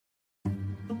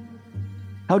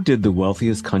How did the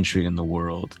wealthiest country in the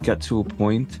world get to a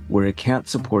point where it can't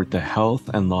support the health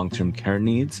and long-term care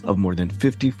needs of more than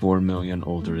 54 million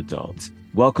older adults?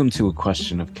 Welcome to A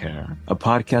Question of Care, a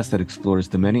podcast that explores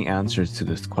the many answers to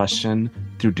this question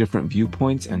through different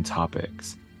viewpoints and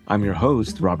topics. I'm your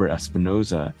host, Robert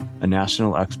Espinoza, a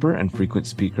national expert and frequent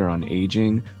speaker on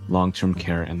aging, long-term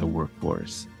care, and the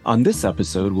workforce. On this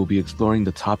episode, we'll be exploring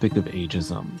the topic of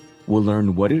ageism. We'll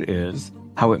learn what it is,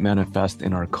 how it manifests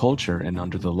in our culture and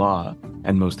under the law,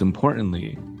 and most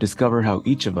importantly, discover how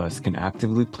each of us can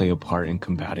actively play a part in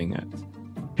combating it.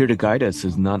 Here to guide us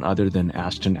is none other than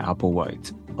Ashton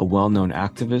Applewhite, a well-known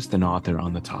activist and author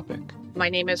on the topic. My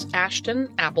name is Ashton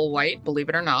Applewhite, believe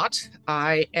it or not.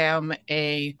 I am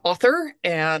an author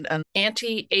and an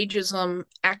anti-ageism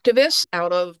activist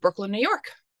out of Brooklyn, New York.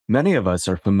 Many of us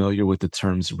are familiar with the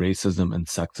terms racism and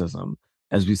sexism,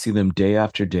 as we see them day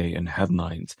after day in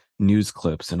headlines, news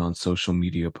clips, and on social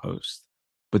media posts.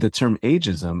 But the term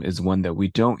ageism is one that we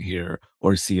don't hear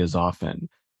or see as often,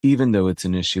 even though it's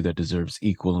an issue that deserves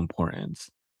equal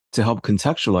importance. To help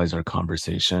contextualize our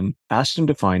conversation, Ashton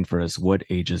defined for us what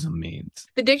ageism means.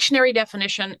 The dictionary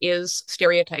definition is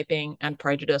stereotyping and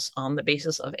prejudice on the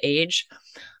basis of age.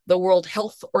 The World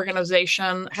Health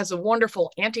Organization has a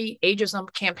wonderful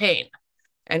anti-ageism campaign.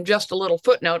 And just a little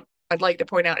footnote, I'd like to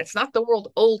point out, it's not the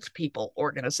World Old People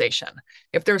Organization.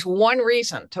 If there's one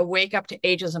reason to wake up to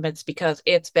ageism, it's because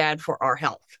it's bad for our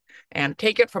health. And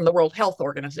take it from the World Health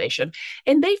Organization.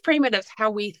 And they frame it as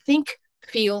how we think,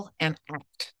 feel, and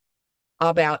act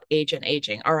about age and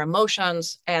aging, our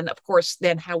emotions, and of course,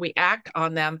 then how we act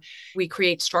on them. We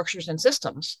create structures and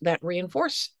systems that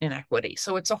reinforce inequity.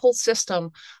 So it's a whole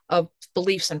system of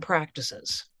beliefs and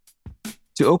practices.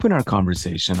 To open our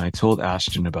conversation, I told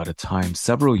Ashton about a time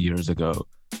several years ago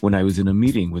when I was in a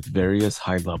meeting with various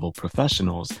high-level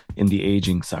professionals in the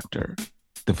aging sector.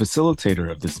 The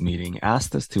facilitator of this meeting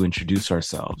asked us to introduce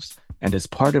ourselves, and as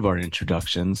part of our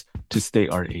introductions, to state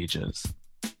our ages.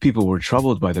 People were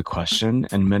troubled by the question,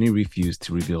 and many refused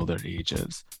to reveal their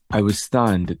ages. I was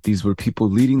stunned. These were people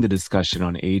leading the discussion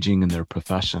on aging in their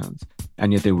professions,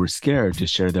 and yet they were scared to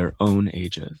share their own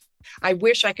ages. I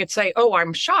wish I could say, oh,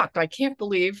 I'm shocked. I can't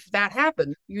believe that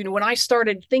happened. When I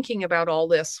started thinking about all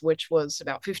this, which was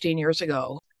about 15 years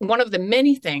ago, one of the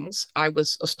many things I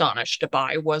was astonished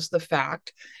by was the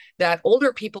fact that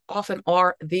older people often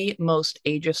are the most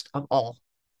ageist of all,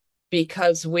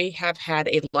 because we have had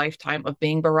a lifetime of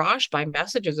being barraged by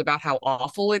messages about how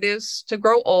awful it is to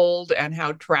grow old and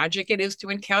how tragic it is to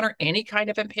encounter any kind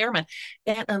of impairment.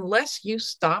 And unless you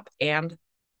stop and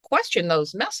question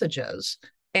those messages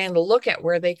and look at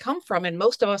where they come from, and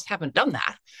most of us haven't done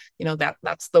that,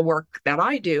 that's the work that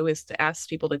I do, is to ask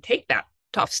people to take that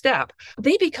tough step.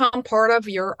 They become part of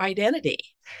your identity.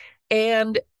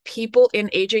 And people in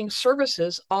aging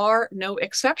services are no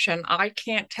exception. I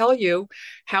can't tell you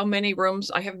how many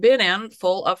rooms I have been in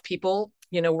full of people,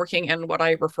 working in what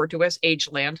I refer to as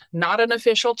ageland, not an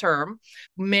official term,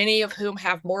 many of whom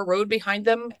have more road behind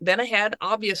them than ahead,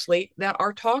 obviously, that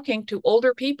are talking to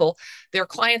older people, their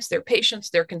clients, their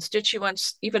patients, their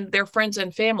constituents, even their friends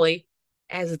and family,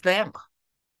 as them,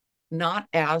 not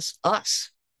as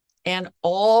us. And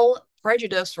all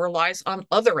prejudice relies on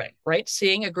othering, right?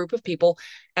 Seeing a group of people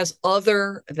as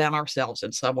other than ourselves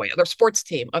in some way, other sports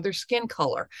team, other skin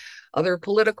color, other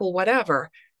political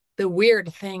whatever. The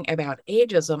weird thing about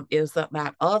ageism is that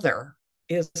other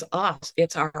is us.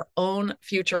 It's our own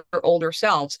future older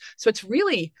selves. So it's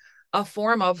really a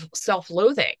form of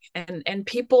self-loathing. And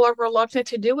people are reluctant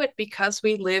to do it because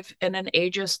we live in an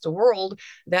ageist world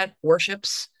that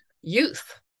worships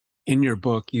youth. In your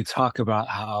book, you talk about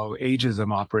how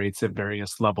ageism operates at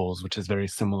various levels, which is very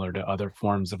similar to other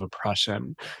forms of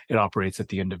oppression. It operates at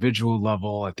the individual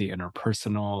level, at the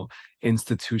interpersonal,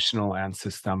 institutional, and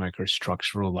systemic or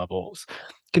structural levels.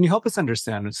 Can you help us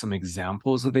understand some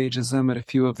examples of ageism at a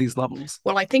few of these levels?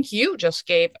 Well, I think you just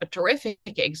gave a terrific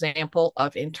example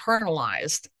of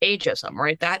internalized ageism,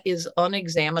 right? That is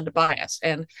unexamined bias.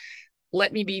 And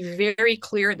let me be very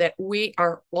clear that we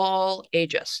are all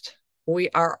ageist. We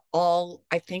are all,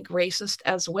 I think, racist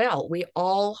as well. We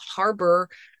all harbor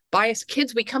bias.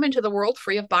 Kids, we come into the world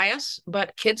free of bias,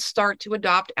 but kids start to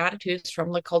adopt attitudes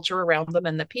from the culture around them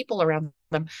and the people around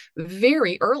them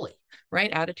very early,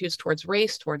 right? Attitudes towards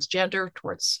race, towards gender,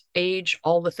 towards age,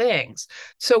 all the things.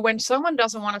 So when someone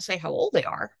doesn't want to say how old they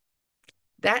are,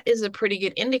 that is a pretty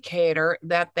good indicator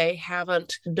that they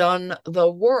haven't done the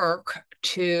work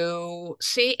to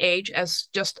see age as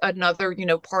just another,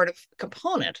 part of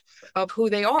component of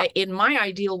who they are. In my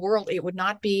ideal world, it would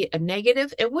not be a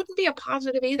negative. It wouldn't be a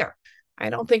positive either. I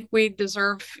don't think we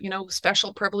deserve,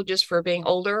 special privileges for being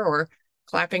older or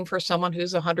clapping for someone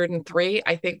who's 103.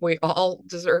 I think we all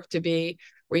deserve to be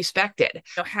respected.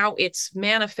 How it's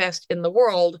manifest in the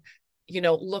world,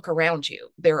 look around you.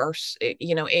 There are,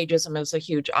 ageism is a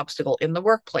huge obstacle in the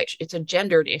workplace. It's a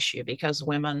gendered issue because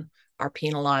women are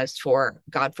penalized for,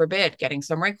 God forbid, getting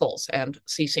some wrinkles and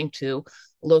ceasing to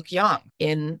look young.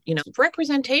 In,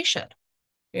 representation,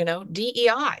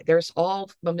 DEI, there's all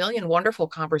a million wonderful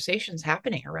conversations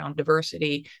happening around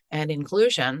diversity and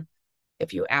inclusion.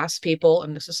 If you ask people,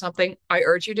 and this is something I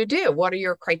urge you to do, what are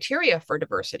your criteria for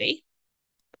diversity?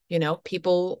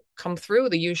 People come through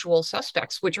the usual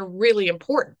suspects, which are really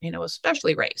important,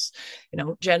 especially race,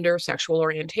 gender, sexual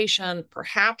orientation,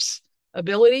 perhaps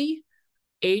ability.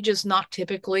 Age is not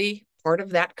typically part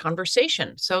of that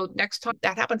conversation. So next time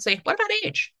that happens, say, what about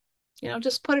age?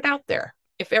 Just put it out there.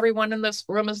 If everyone in this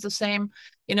room is the same,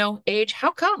 age,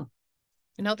 how come?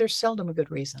 There's seldom a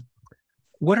good reason.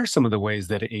 What are some of the ways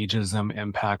that ageism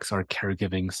impacts our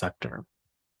caregiving sector?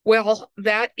 Well,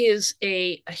 that is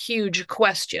a huge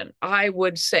question. I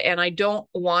would say, and I don't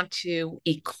want to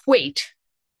equate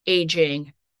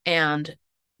aging and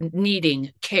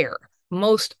needing care.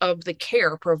 Most of the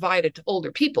care provided to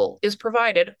older people is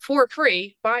provided for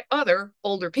free by other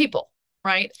older people,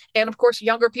 right? And of course,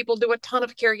 younger people do a ton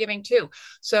of caregiving too.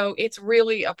 So it's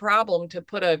really a problem to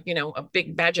put a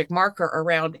big magic marker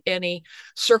around any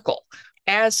circle,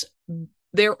 as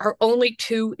there are only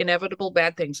two inevitable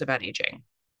bad things about aging.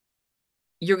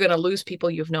 You're going to lose people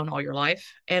you've known all your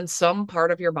life, and some part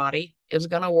of your body is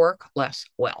going to work less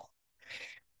well.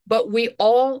 But we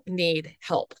all need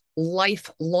help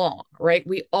lifelong, right?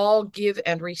 We all give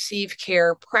and receive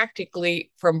care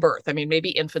practically from birth. I mean,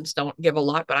 maybe infants don't give a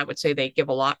lot, but I would say they give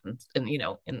a lot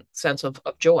in sense of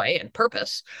joy and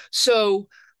purpose. So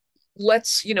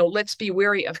let's be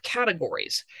wary of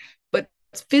categories. But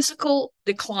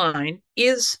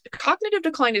cognitive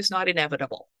decline is not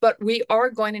inevitable, but we are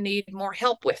going to need more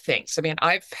help with things. I mean,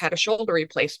 I've had a shoulder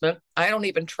replacement. I don't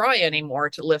even try anymore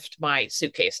to lift my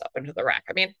suitcase up into the rack.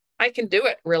 I mean, I can do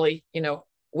it really,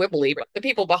 wibbly, but the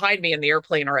people behind me in the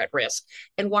airplane are at risk.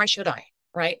 And why should I,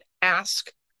 right?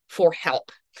 Ask for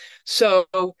help. So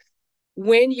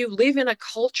when you live in a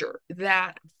culture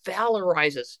that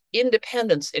valorizes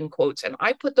independence, in quotes, and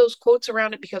I put those quotes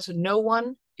around it because no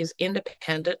one is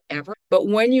independent ever. But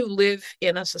when you live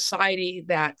in a society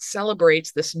that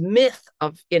celebrates this myth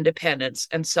of independence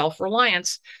and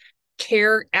self-reliance,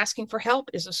 asking for help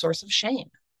is a source of shame.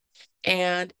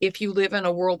 And if you live in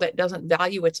a world that doesn't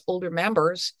value its older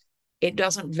members, it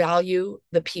doesn't value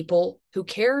the people who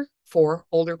care for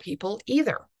older people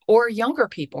either, or younger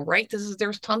people, right?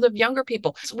 There's tons of younger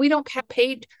people. So we don't have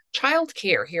paid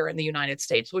childcare here in the United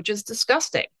States, which is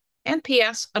disgusting. And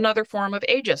P.S., another form of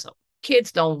ageism.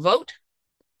 Kids don't vote.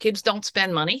 Kids don't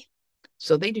spend money.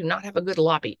 So they do not have a good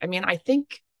lobby. I mean, I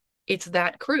think it's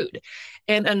that crude.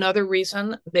 And another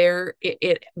reason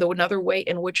another way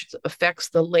in which it affects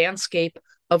the landscape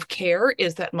of care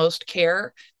is that most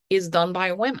care is done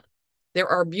by women. There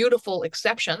are beautiful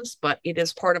exceptions, but it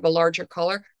is part of a larger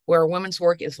color where women's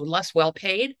work is less well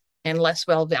paid and less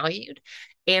well valued.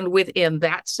 And within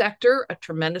that sector, a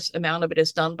tremendous amount of it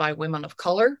is done by women of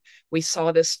color. We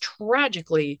saw this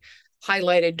tragically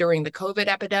highlighted during the COVID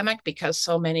epidemic because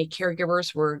so many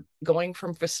caregivers were going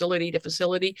from facility to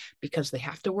facility because they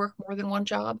have to work more than one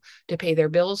job to pay their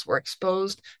bills, were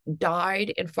exposed,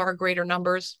 died in far greater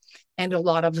numbers. And a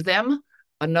lot of them,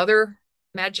 another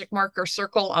magic marker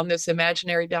circle on this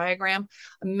imaginary diagram,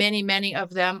 many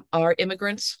of them are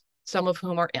immigrants, some of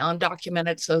whom are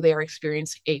undocumented, so they are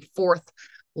experiencing a fourth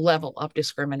level of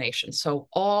discrimination. So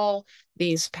all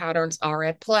these patterns are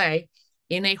at play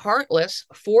in a heartless,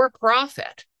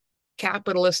 for-profit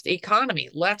capitalist economy.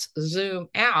 Let's zoom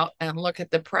out and look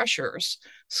at the pressures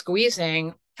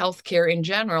squeezing healthcare in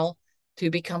general to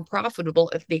become profitable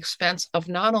at the expense of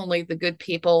not only the good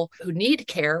people who need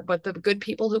care, but the good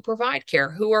people who provide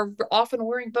care, who are often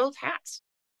wearing both hats.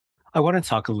 I want to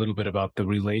talk a little bit about the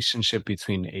relationship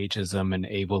between ageism and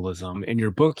ableism. In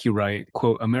your book, you write,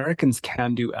 quote, Americans'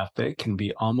 can-do ethic can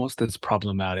be almost as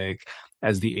problematic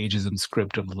as the ageism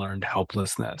script of learned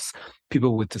helplessness.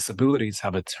 People with disabilities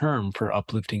have a term for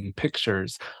uplifting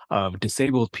pictures of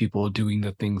disabled people doing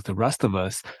the things the rest of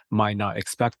us might not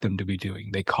expect them to be doing.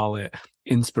 They call it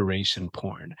inspiration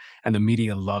porn, and the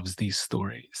media loves these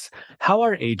stories. How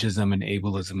are ageism and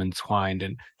ableism entwined,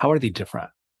 and how are they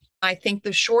different? I think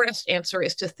the shortest answer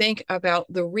is to think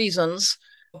about the reasons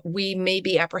we may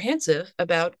be apprehensive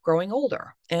about growing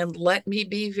older. And let me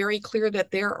be very clear that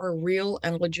there are real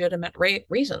and legitimate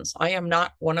reasons. I am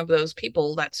not one of those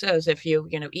people that says if you,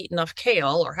 eat enough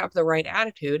kale or have the right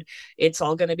attitude, it's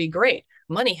all going to be great.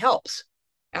 Money helps.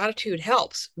 attitude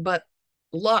helps, but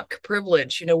luck,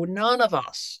 privilege, none of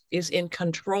us is in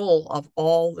control of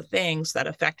all the things that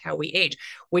affect how we age,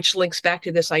 which links back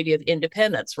to this idea of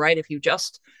independence, right? If you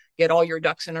just get all your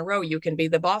ducks in a row, you can be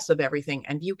the boss of everything,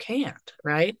 and you can't,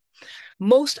 right?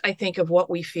 Most, I think, of what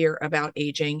we fear about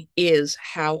aging is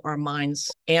how our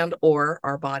minds and or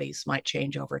our bodies might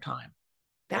change over time.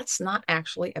 That's not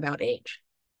actually about age.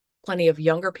 Plenty of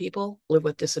younger people live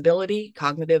with disability,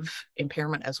 cognitive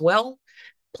impairment as well.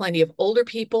 Plenty of older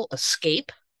people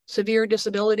escape severe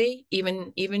disability,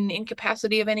 even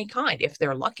incapacity of any kind, if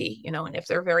they're lucky, and if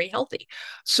they're very healthy.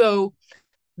 So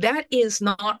that is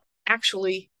not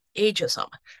actually ageism.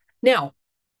 Now,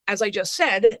 as I just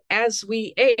said, as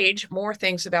we age, more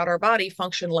things about our body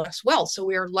function less well. So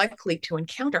we are likely to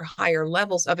encounter higher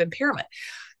levels of impairment.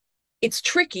 It's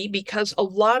tricky because a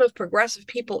lot of progressive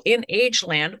people in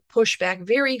Ageland push back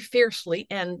very fiercely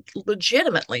and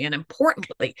legitimately and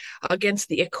importantly against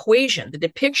the equation, the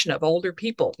depiction of older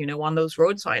people, on those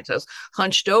road signs as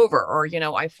hunched over or,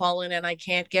 I've fallen and I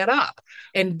can't get up.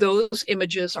 And those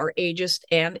images are ageist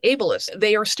and ableist.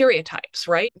 They are stereotypes,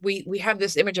 right? We have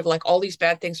this image of like all these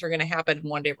bad things are going to happen and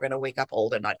one day we're going to wake up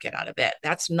old and not get out of bed.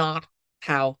 That's not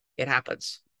how it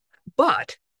happens.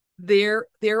 But there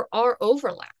are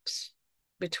overlaps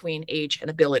between age and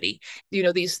ability.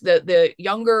 The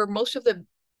younger, most of the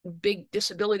big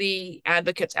disability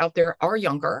advocates out there are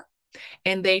younger,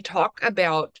 and they talk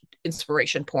about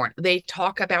inspiration porn. They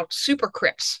talk about super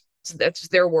crips. That's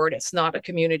their word. It's not a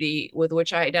community with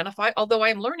which I identify, although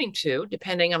I'm learning to,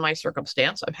 depending on my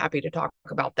circumstance. I'm happy to talk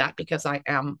about that because I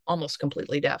am almost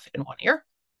completely deaf in one ear.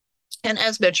 And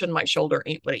as mentioned, my shoulder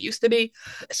ain't what it used to be.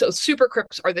 So super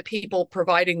crips are the people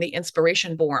providing the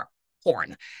inspiration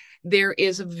porn. There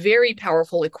is a very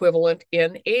powerful equivalent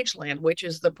in Ageland, which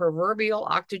is the proverbial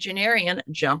octogenarian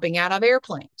jumping out of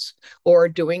airplanes or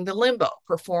doing the limbo,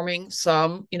 performing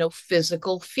some,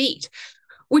 physical feat,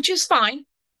 which is fine.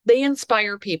 They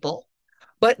inspire people,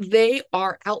 but they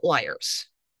are outliers.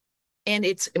 And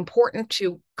it's important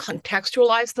to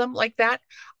contextualize them like that.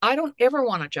 I don't ever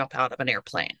want to jump out of an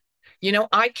airplane.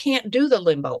 I can't do the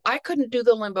limbo. I couldn't do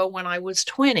the limbo when I was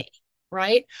 20,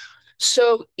 right?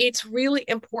 So it's really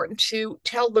important to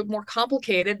tell the more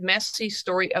complicated, messy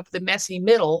story of the messy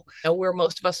middle, where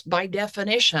most of us, by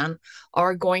definition,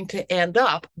 are going to end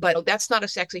up. But that's not a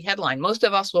sexy headline. Most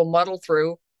of us will muddle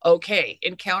through, okay,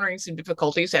 encountering some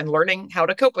difficulties and learning how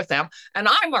to cope with them. And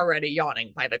I'm already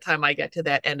yawning by the time I get to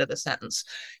that end of the sentence.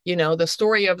 The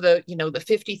story of the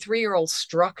 53-year-old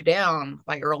struck down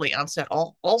by early onset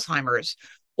Alzheimer's,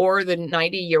 or the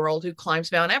 90-year-old who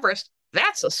climbs Mount Everest.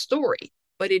 That's a story,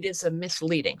 but it is a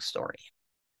misleading story.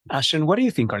 Ashton, what do you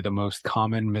think are the most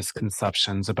common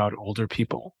misconceptions about older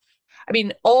people? I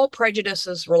mean, all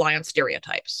prejudices rely on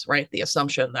stereotypes, right? The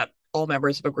assumption that all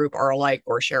members of a group are alike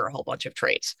or share a whole bunch of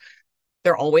traits.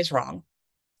 They're always wrong,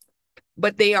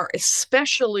 but they are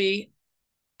especially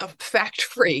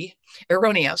fact-free,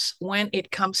 erroneous when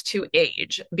it comes to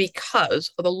age,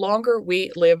 because the longer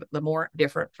we live, the more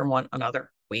different from one another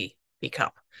we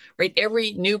become, right?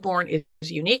 Every newborn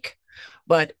is unique,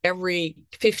 but every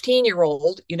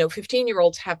 15-year-old,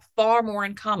 15-year-olds have far more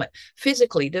in common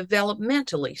physically,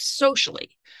 developmentally,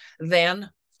 socially than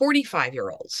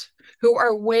 45-year-olds, who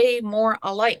are way more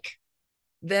alike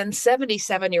than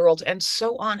 77-year-olds, and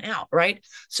so on out, right?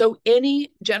 So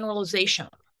any generalization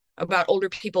about older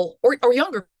people or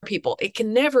younger people, it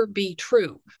can never be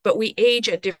true, but we age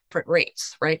at different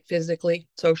rates, right? Physically,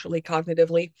 socially,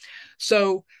 cognitively.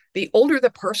 So the older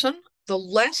the person, the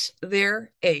less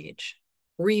their age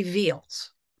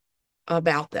reveals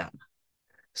about them.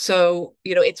 So,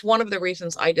 it's one of the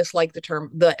reasons I dislike the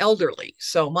term the elderly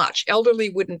so much. Elderly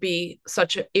wouldn't be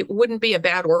a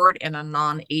bad word in a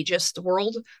non-ageist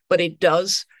world, but it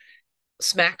does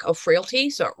smack of frailty.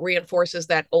 So it reinforces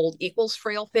that old equals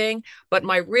frail thing. But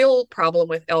my real problem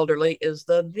with elderly is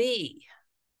the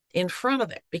in front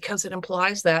of it, because it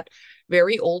implies that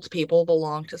very old people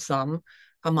belong to some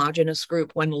homogenous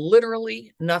group when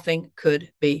literally nothing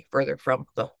could be further from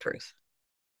the truth.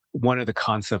 One of the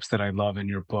concepts that I love in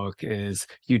your book is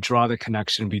you draw the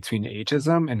connection between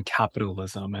ageism and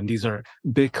capitalism. And these are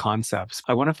big concepts.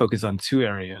 I want to focus on two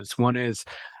areas. One is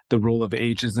the role of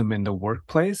ageism in the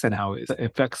workplace and how it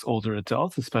affects older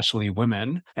adults, especially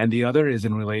women. And the other is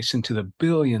in relation to the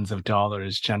billions of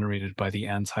dollars generated by the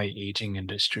anti-aging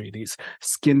industry, these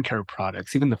skincare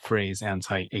products, even the phrase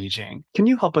anti-aging. Can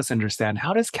you help us understand,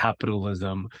 how does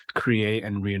capitalism create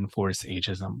and reinforce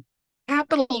ageism?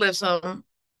 Capitalism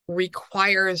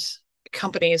requires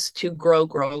companies to grow.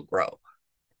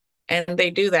 And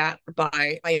they do that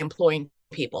by employing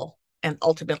people. and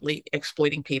ultimately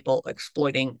exploiting people,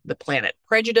 exploiting the planet.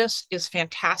 Prejudice is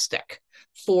fantastic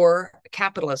for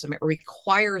capitalism. It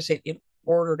requires it in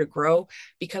order to grow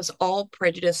because all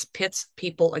prejudice pits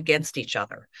people against each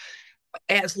other.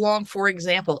 As long, for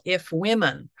example, if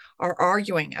women are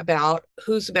arguing about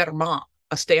who's a better mom,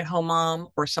 a stay-at-home mom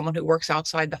or someone who works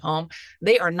outside the home,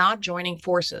 they are not joining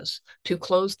forces to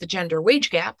close the gender wage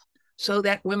gap so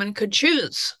that women could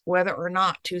choose whether or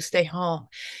not to stay home.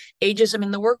 Ageism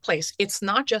in the workplace, it's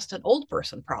not just an old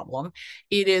person problem.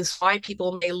 It is why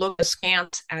people may look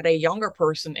askance at a younger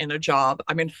person in a job.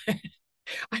 I mean,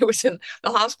 I was in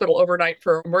the hospital overnight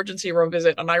for an emergency room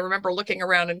visit, and I remember looking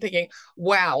around and thinking,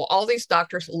 wow, all these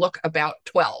doctors look about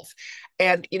 12.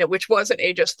 And, which was an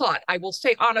ageist thought. I will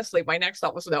say honestly, my next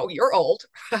thought was, no, you're old.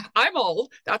 I'm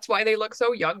old. That's why they look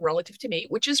so young relative to me,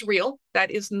 which is real. That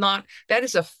is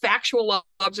a factual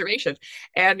observation.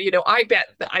 And, I bet,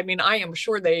 I am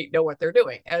sure they know what they're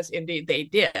doing, as indeed they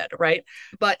did, right?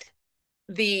 But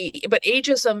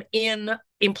ageism in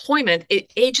employment,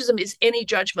 ageism is any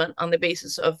judgment on the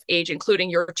basis of age, including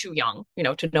you're too young,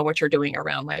 to know what you're doing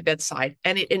around my bedside.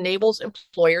 And it enables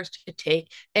employers to take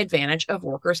advantage of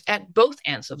workers at both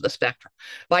ends of the spectrum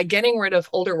by getting rid of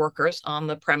older workers on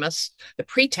the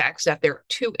pretext that they're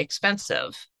too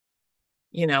expensive,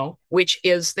 which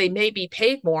is they may be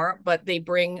paid more, but they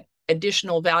bring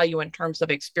additional value in terms of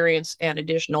experience and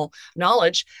additional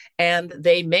knowledge, and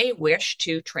they may wish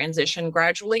to transition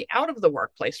gradually out of the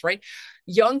workplace, right?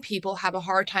 Young people have a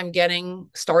hard time getting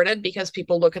started because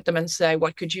people look at them and say,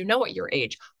 what could you know at your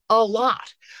age? A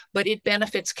lot. But it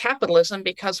benefits capitalism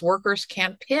because workers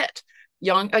can pit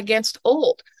young against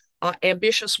old,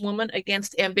 ambitious woman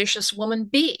against ambitious woman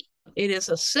B. It is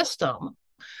a system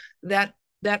that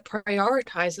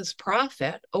prioritizes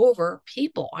profit over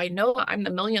people. I know I'm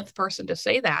the millionth person to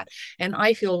say that. And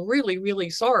I feel really, really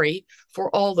sorry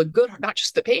for all the good, not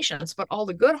just the patients, but all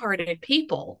the good-hearted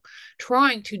people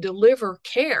trying to deliver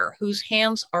care whose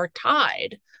hands are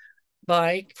tied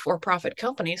by for-profit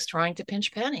companies trying to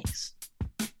pinch pennies.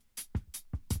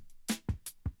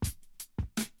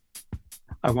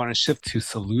 I want to shift to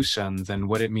solutions and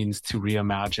what it means to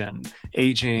reimagine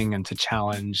aging and to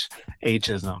challenge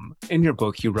ageism. In your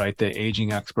book, you write that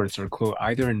aging experts are, quote,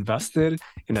 either invested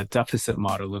in a deficit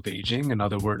model of aging, in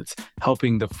other words,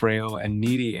 helping the frail and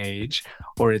needy age,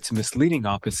 or its misleading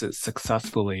opposite,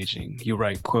 successful aging. You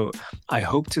write, quote, I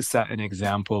hope to set an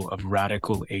example of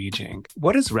radical aging.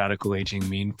 What does radical aging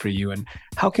mean for you, and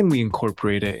how can we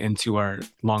incorporate it into our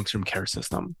long-term care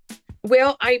system?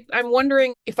 Well, I'm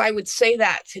wondering if I would say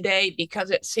that today because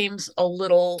it seems a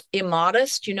little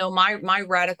immodest. My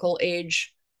radical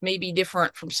age may be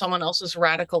different from someone else's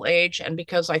radical age. And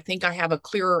because I think I have a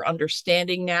clearer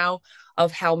understanding now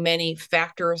of how many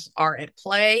factors are at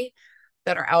play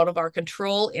that are out of our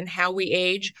control in how we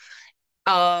age.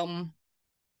 Although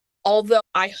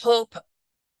I hope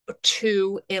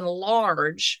to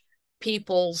enlarge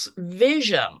people's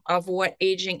vision of what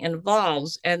aging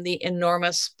involves and the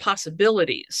enormous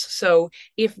possibilities. So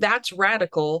if that's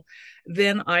radical,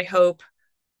 then I hope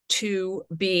to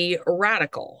be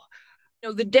radical.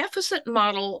 The deficit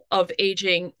model of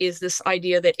aging is this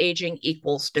idea that aging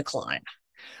equals decline.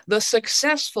 The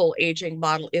successful aging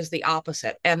model is the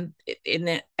opposite. And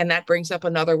that brings up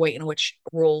another way in which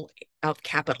role of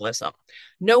capitalism.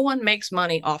 No one makes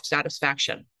money off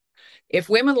satisfaction. If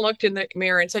women looked in the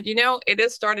mirror and said, it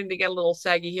is starting to get a little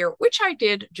saggy here, which I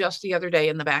did just the other day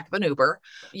in the back of an Uber,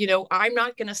 I'm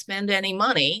not going to spend any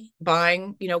money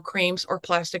buying, creams or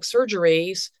plastic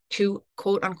surgeries to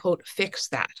quote unquote fix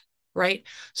that, right?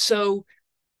 So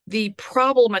the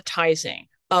problematizing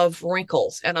of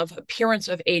wrinkles and of appearance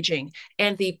of aging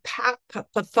and the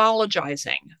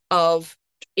pathologizing of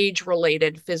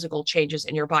age-related physical changes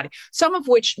in your body, some of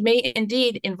which may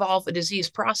indeed involve a disease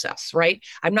process, right?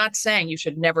 I'm not saying you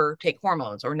should never take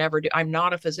hormones or never do. I'm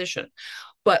not a physician,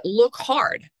 but look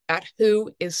hard at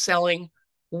who is selling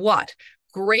what.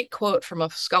 Great quote from a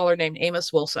scholar named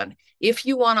Amos Wilson. If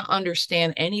you want to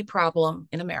understand any problem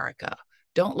in America,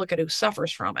 don't look at who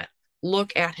suffers from it.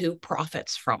 Look at who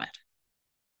profits from it.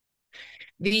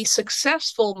 The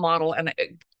successful model, and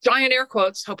giant air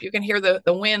quotes, hope you can hear the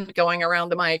wind going around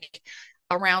the mic,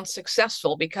 around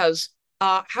successful, because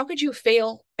how could you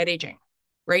fail at aging,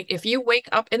 right? If you wake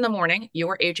up in the morning, you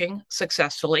are aging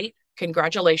successfully.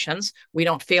 Congratulations. We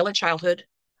don't fail at childhood.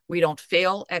 We don't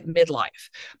fail at midlife.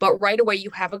 But right away, you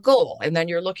have a goal, and then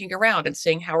you're looking around and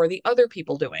seeing how are the other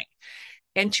people doing.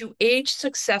 And to age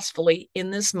successfully in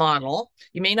this model,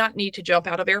 you may not need to jump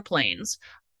out of airplanes,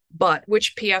 but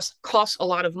which PS costs a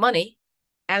lot of money,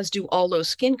 as do all those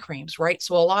skin creams, right?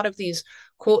 So a lot of these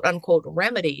quote unquote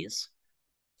remedies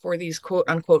for these quote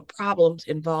unquote problems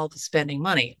involve spending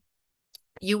money.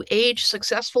 You age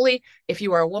successfully if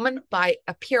you are a woman by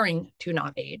appearing to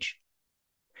not age.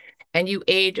 And you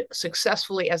age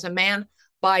successfully as a man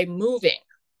by moving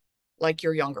like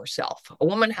your younger self. A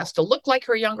woman has to look like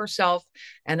her younger self,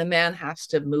 and a man has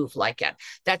to move like it.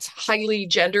 That's highly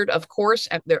gendered, of course,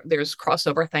 and there's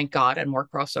crossover, thank God, and more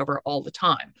crossover all the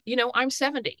time. I'm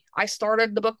 70. I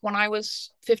started the book when I was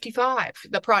 55,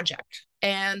 the project.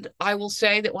 And I will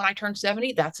say that when I turn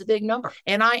 70, that's a big number.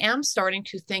 And I am starting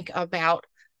to think about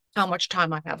how much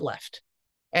time I have left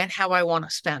and how I want to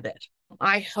spend it.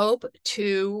 I hope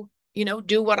to,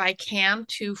 do what I can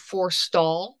to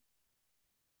forestall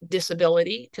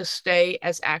disability, to stay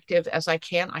as active as I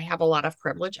can. I have a lot of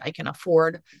privilege. I can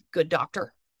afford a good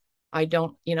doctor. I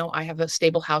don't, I have a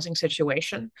stable housing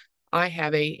situation. I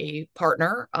have a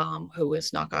partner who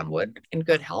is, knock on wood, in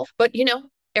good health. But,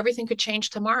 everything could change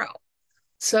tomorrow.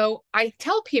 So I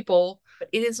tell people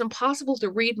it is impossible to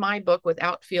read my book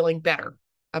without feeling better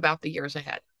about the years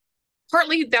ahead.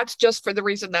 Partly that's just for the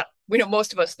reason that,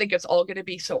 most of us think it's all going to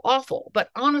be so awful. But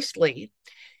honestly,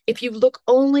 if you look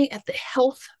only at the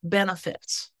health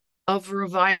benefits of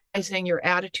revising your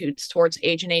attitudes towards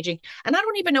age and aging, and I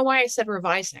don't even know why I said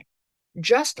revising,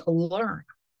 just learn,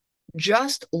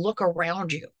 just look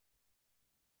around you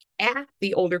at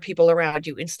the older people around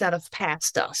you instead of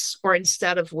past us, or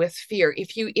instead of with fear.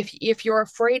 If you're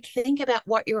afraid, think about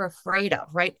what you're afraid of,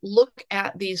 right? Look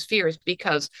at these fears,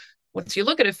 because once you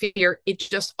look at a fear, it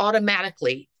just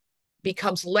automatically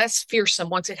becomes less fearsome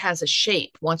once it has a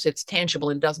shape, once it's tangible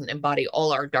and doesn't embody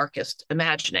all our darkest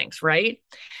imaginings, right?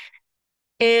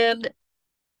 And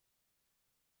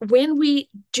when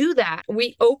we do that,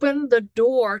 we open the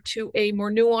door to a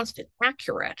more nuanced and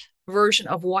accurate version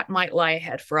of what might lie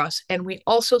ahead for us. And we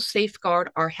also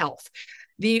safeguard our health.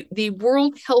 The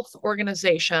World Health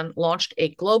Organization launched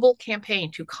a global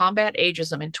campaign to combat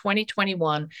ageism in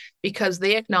 2021 because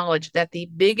they acknowledged that the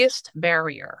biggest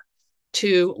barrier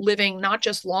to living not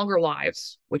just longer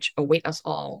lives, which await us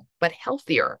all, but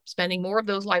healthier, spending more of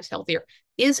those lives healthier,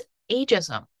 is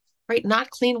ageism, right? Not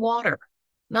clean water,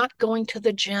 not going to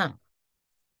the gym.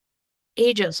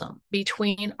 Ageism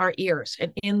between our ears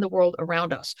and in the world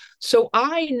around us. So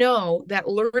I know that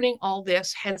learning all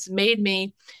this has made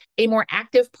me a more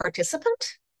active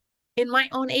participant in my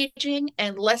own aging,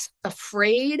 and less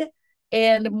afraid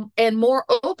and more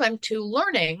open to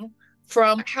learning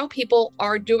from how people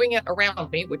are doing it around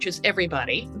me, which is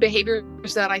everybody.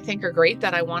 Behaviors that I think are great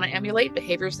that I want to emulate,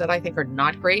 behaviors that I think are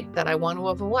not great that I want to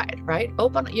avoid, right?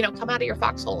 Open, come out of your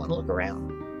foxhole and look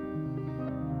around.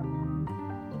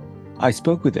 I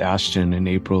spoke with Ashton in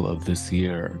April of this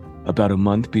year, about a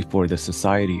month before the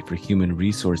Society for Human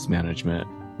Resource Management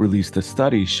released a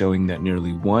study showing that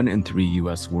nearly 1 in 3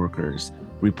 U.S. workers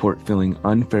report feeling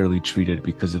unfairly treated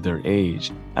because of their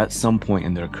age at some point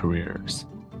in their careers.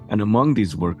 And among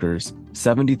these workers,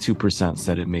 72%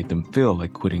 said it made them feel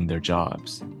like quitting their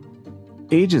jobs.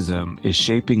 Ageism is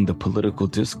shaping the political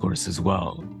discourse as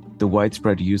well. The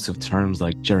widespread use of terms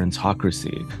like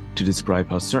gerontocracy to describe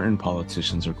how certain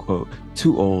politicians are, quote,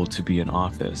 too old to be in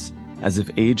office, as if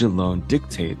age alone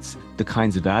dictates the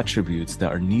kinds of attributes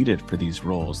that are needed for these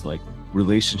roles, like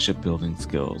relationship building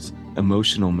skills,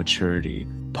 emotional maturity,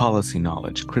 policy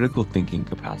knowledge, critical thinking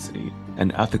capacity,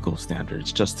 and ethical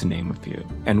standards, just to name a few.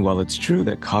 And while it's true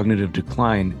that cognitive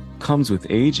decline comes with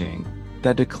aging,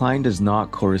 that decline does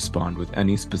not correspond with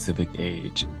any specific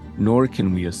age, nor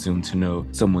can we assume to know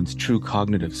someone's true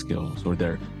cognitive skills or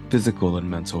their physical and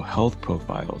mental health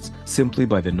profiles simply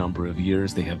by the number of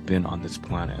years they have been on this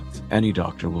planet. Any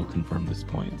doctor will confirm this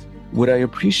point. What I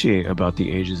appreciate about the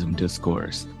ageism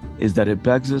discourse is that it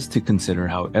begs us to consider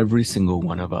how every single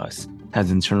one of us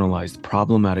has internalized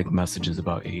problematic messages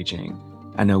about aging,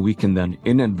 and how we can then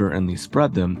inadvertently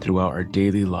spread them throughout our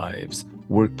daily lives,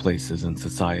 workplaces, and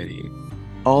society.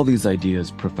 All these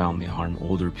ideas profoundly harm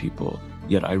older people,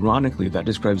 yet ironically that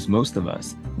describes most of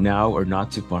us, now or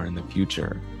not too far in the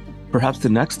future. Perhaps the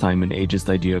next time an ageist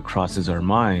idea crosses our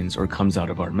minds or comes out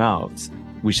of our mouths,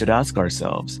 we should ask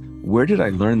ourselves, where did I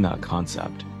learn that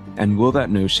concept? And will that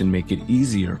notion make it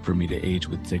easier for me to age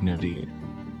with dignity?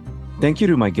 Thank you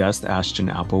to my guest, Ashton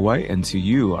Applewhite, and to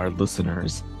you, our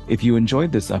listeners. If you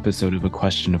enjoyed this episode of A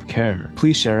Question of Care,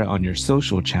 please share it on your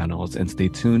social channels and stay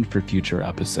tuned for future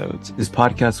episodes. This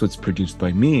podcast was produced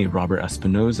by me, Robert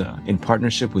Espinoza, in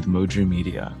partnership with Modri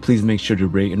Media. Please make sure to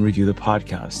rate and review the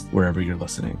podcast wherever you're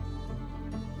listening.